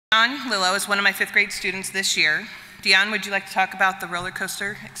Dion Lillo is one of my 5th grade students this year. Dion, would you like to talk about the roller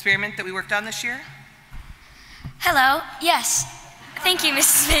coaster experiment that we worked on this year? Hello, yes. Thank you,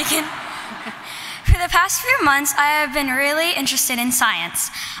 Mrs. Bacon. For the past few months, I have been really interested in science.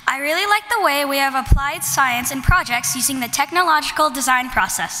 I really like the way we have applied science in projects using the technological design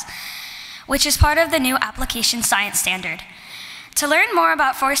process, which is part of the new application science standard. To learn more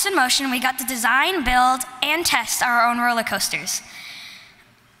about force and motion, we got to design, build, and test our own roller coasters.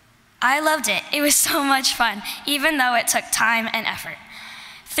 I loved it. It was so much fun, even though it took time and effort.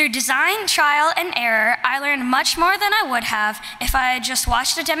 Through design, trial, and error, I learned much more than I would have if I had just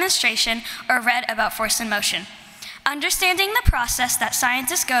watched a demonstration or read about force and motion. Understanding the process that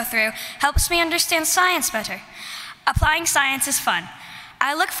scientists go through helps me understand science better. Applying science is fun.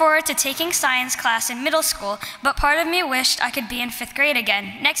 I look forward to taking science class in middle school, but part of me wished I could be in 5th grade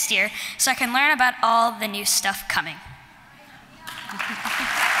again next year so I can learn about all the new stuff coming.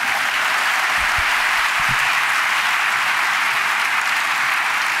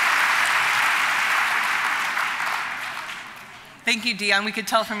 Thank you, Dion. We could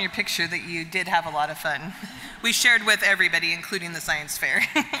tell from your picture that you did have a lot of fun. We shared with everybody, including the science fair.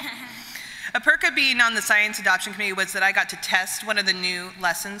 A perk of being on the Science Adoption Committee was that I got to test one of the new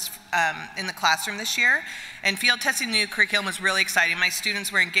lessons in the classroom this year, and field testing the new curriculum was really exciting. My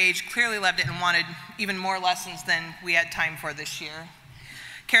students were engaged, clearly loved it, and wanted even more lessons than we had time for this year.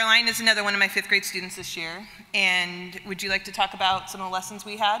 Caroline is another one of my 5th grade students this year, and would you like to talk about some of the lessons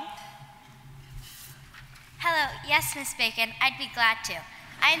we had? Hello, yes, Miss Bacon, I'd be glad to.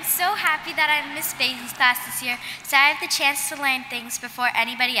 I am so happy that I'm in Miss Bacon's class this year, so I have the chance to learn things before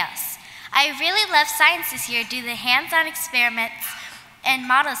anybody else. I really love science this year due to the hands-on experiments and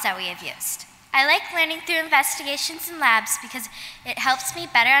models that we have used. I like learning through investigations in labs because it helps me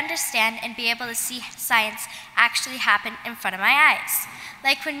better understand and be able to see science actually happen in front of my eyes.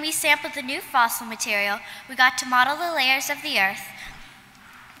 Like when we sampled the new fossil material, we got to model the layers of the Earth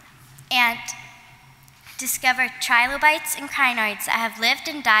and discover trilobites and crinoids that have lived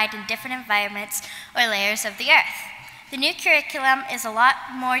and died in different environments or layers of the Earth. The new curriculum is a lot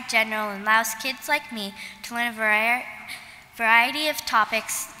more general and allows kids like me to learn a variety of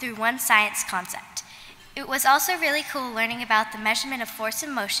topics through one science concept. It was also really cool learning about the measurement of force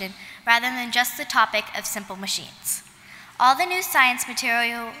and motion rather than just the topic of simple machines. All the new science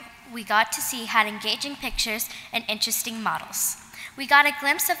material we got to see had engaging pictures and interesting models. We got a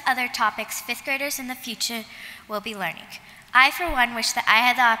glimpse of other topics 5th graders in the future will be learning. I, for one, wish that I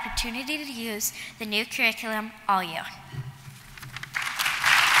had the opportunity to use the new curriculum all year.